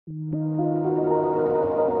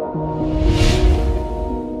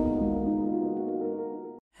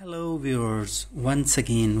Hello viewers, once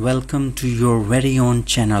again welcome to your very own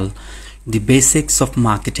channel, The Basics of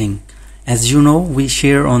Marketing. As you know, we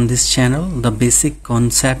share on this channel the basic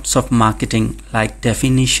concepts of marketing like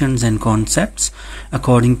definitions and concepts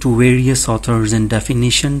according to various authors and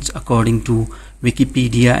definitions according to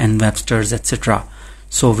Wikipedia and Webster's, etc.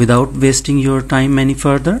 So without wasting your time any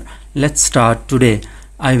further, let's start today.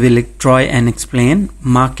 I will try and explain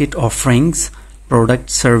market offerings,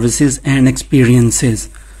 products, services and experiences.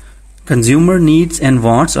 Consumer needs and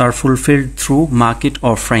wants are fulfilled through market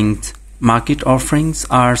offerings. Market offerings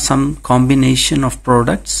are some combination of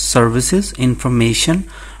products, services, information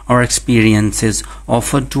or experiences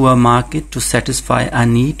offered to a market to satisfy a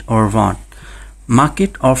need or want.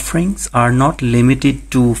 Market offerings are not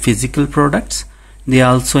limited to physical products. They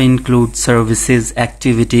also include services,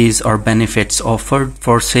 activities or benefits offered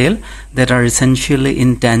for sale that are essentially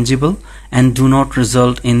intangible and do not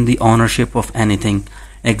result in the ownership of anything.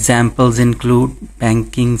 Examples include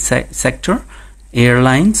banking sector,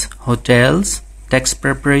 airlines, hotels, tax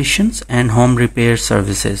preparations and home repair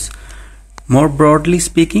services. More broadly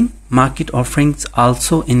speaking, market offerings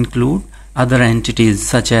also include other entities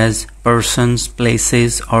such as persons,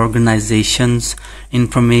 places, organizations,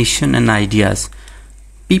 information and ideas.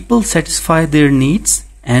 People satisfy their needs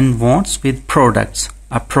and wants with products.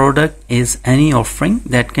 A product is any offering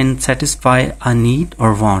that can satisfy a need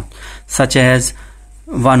or want, such as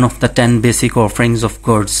one of the 10 basic offerings of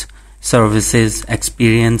goods, services,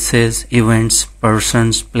 experiences, events,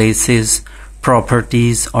 persons, places,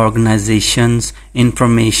 properties, organizations,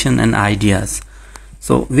 information and ideas.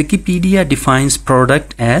 So Wikipedia defines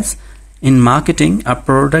product as: in marketing, a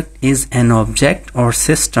product is an object or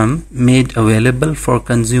system made available for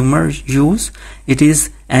consumer use. It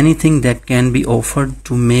is anything that can be offered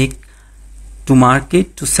to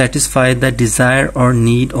market to satisfy the desire or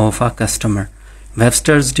need of a customer.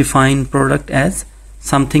 Webster's define product as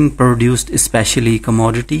something produced, especially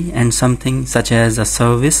commodity, and something such as a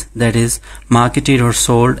service that is marketed or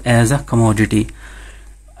sold as a commodity.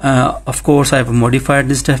 Of course, I have modified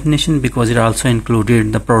this definition because it also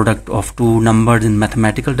included the product of two numbers in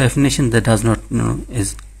mathematical definition that does not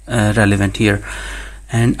is relevant here.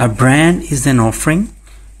 And a brand is an offering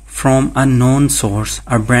from a known source.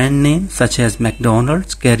 A brand name such as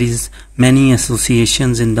McDonald's carries many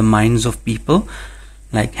associations in the minds of people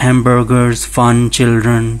like hamburgers, fun,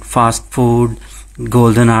 children, fast food,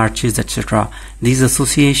 golden arches, etc. These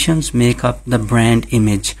associations make up the brand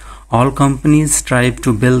image. All companies strive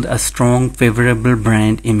to build a strong, favorable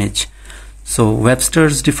brand image. So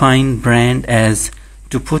Webster's define brand as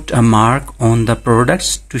to put a mark on the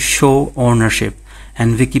products to show ownership.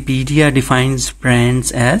 And Wikipedia defines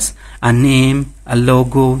brands as a name, a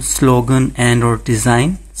logo, slogan and or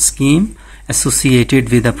design scheme associated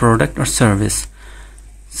with a product or service.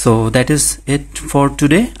 So that is it for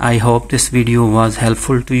today. I hope this video was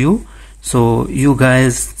helpful to you. So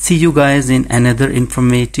see you guys in another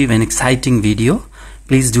informative and exciting video.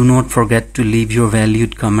 Please do not forget to leave your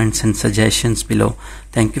valued comments and suggestions below.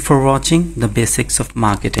 Thank you for watching The Basics of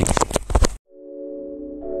Marketing.